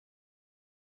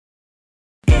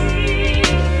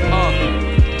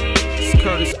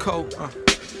coat.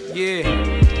 Yeah.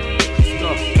 Let's go.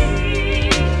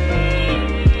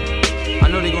 I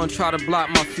know they gonna try to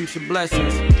block my future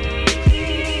blessings.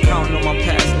 Counting on my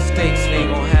past mistakes, it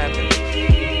ain't gonna happen.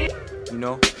 You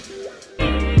know?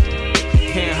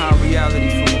 Can't hide reality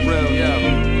from a real, yeah.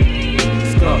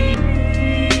 Let's go.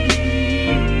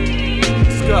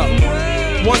 Let's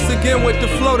go. Once again with the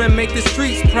flow that make the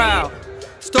streets proud.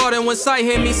 Starting when Sight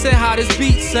hit me, said how this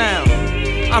beat sound.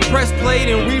 I pressed played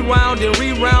and rewound,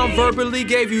 verbally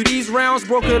gave you these rounds,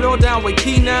 broke it all down with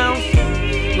key nouns.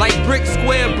 Like brick,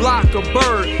 square, block, a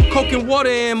bird. Coke and water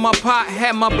in my pot,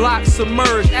 had my block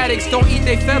submerged. Addicts don't eat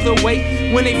they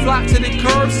featherweight when they flock to the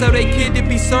curb, so they kid to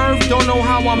be served. Don't know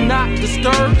how I'm not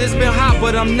disturbed. It's been hot,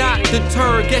 but I'm not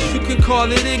deterred. Guess you could call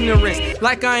it ignorance.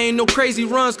 Like I ain't no crazy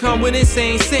runs come with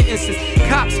insane sentences.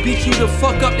 Cops beat you the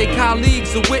fuck up, they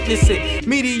colleagues will witness it.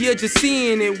 Media just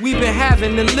seeing it, we been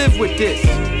having to live with this.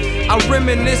 I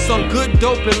reminisce on good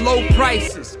dope and low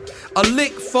prices. A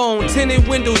lick phone, tinted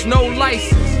windows, no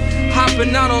license.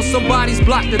 Hopping out on somebody's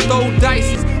block to throw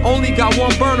dices. Only got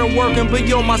one burner working, but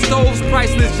yo, my stove's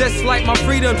priceless. Just like my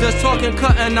freedom, just talking,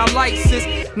 cutting out lights.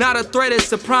 Not a threat,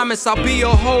 it's a promise. I'll be a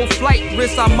whole flight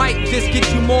risk. I might just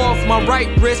get you more off my right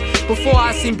wrist. Before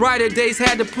I seen brighter days,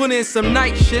 had to put in some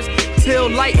night shifts. Till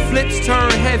light flips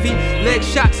turn heavy, leg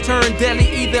shots turn deadly.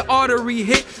 Either artery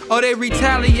hit or they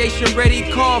retaliation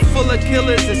ready. Car full of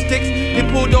killers and sticks,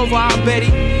 get pulled over, I bet he.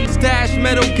 Stash,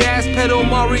 metal, gas, pedal,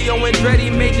 Mario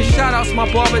Andretti. Major shoutouts,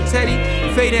 my barber Teddy.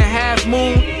 Fade in half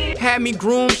moon, had me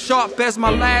groomed sharp as my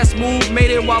last move.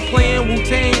 Made it while playing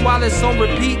Wu-Tang while it's on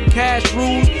repeat. Cash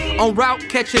rules, on route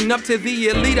catching up to the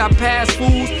elite. I pass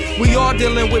fools, we all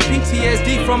dealing with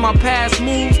PTSD from my past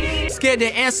moves. Scared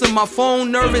to answer my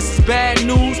phone, nervous, it's bad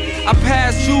news. I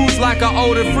pass shoes like I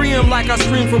owe to free him, like I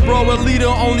scream for bro, a leader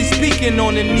only speaking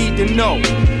on the need to know.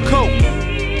 Coke.